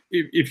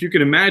if you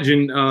can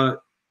imagine,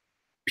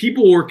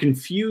 people were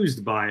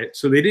confused by it,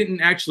 so they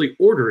didn't actually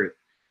order it.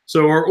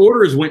 So our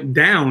orders went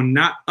down,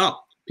 not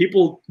up.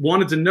 People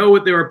wanted to know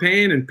what they were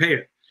paying and pay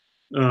it.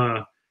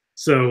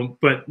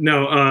 But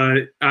no,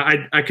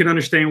 I can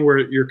understand where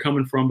you're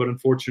coming from, but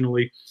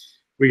unfortunately,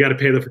 we got to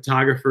pay the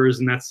photographers,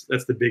 and that's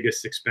the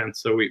biggest expense.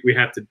 So we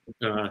have to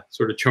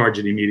sort of charge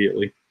it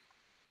immediately.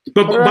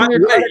 But by the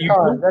way,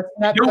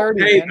 you don't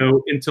pay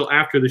though until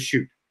after the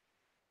shoot.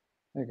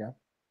 There you go.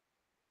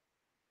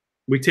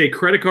 We take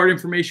credit card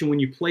information when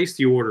you place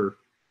the order,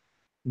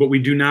 but we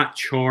do not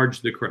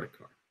charge the credit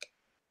card.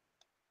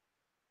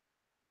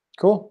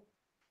 Cool.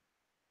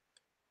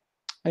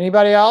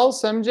 Anybody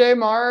else? MJ,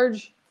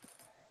 Marge?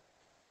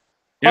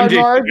 MJ,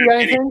 Marge, you got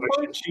anything?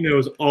 She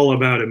knows all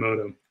about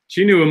Imoto.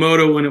 She knew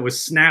Imoto when it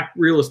was Snap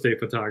Real Estate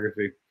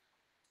Photography.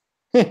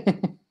 Who,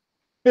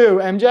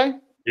 MJ?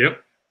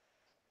 Yep.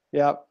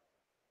 Yep.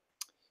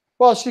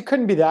 Well, she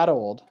couldn't be that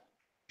old.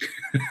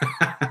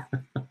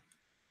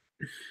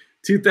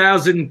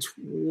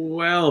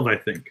 2012, I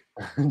think.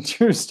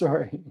 True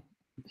story.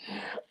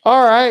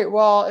 All right.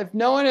 Well, if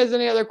no one has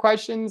any other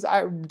questions,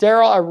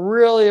 Darryl, I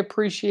really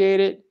appreciate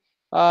it.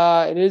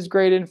 It is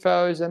great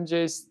info, as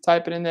MJ's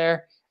typing in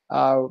there.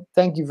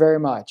 Thank you very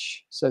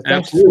much. So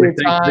thank you for your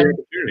time.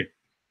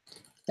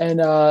 And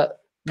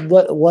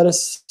let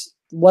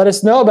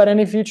us know about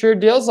any future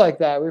deals like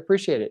that. We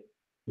appreciate it.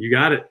 You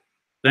got it.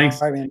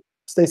 Thanks. All right, man.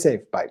 Stay safe.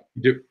 Bye.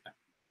 You do.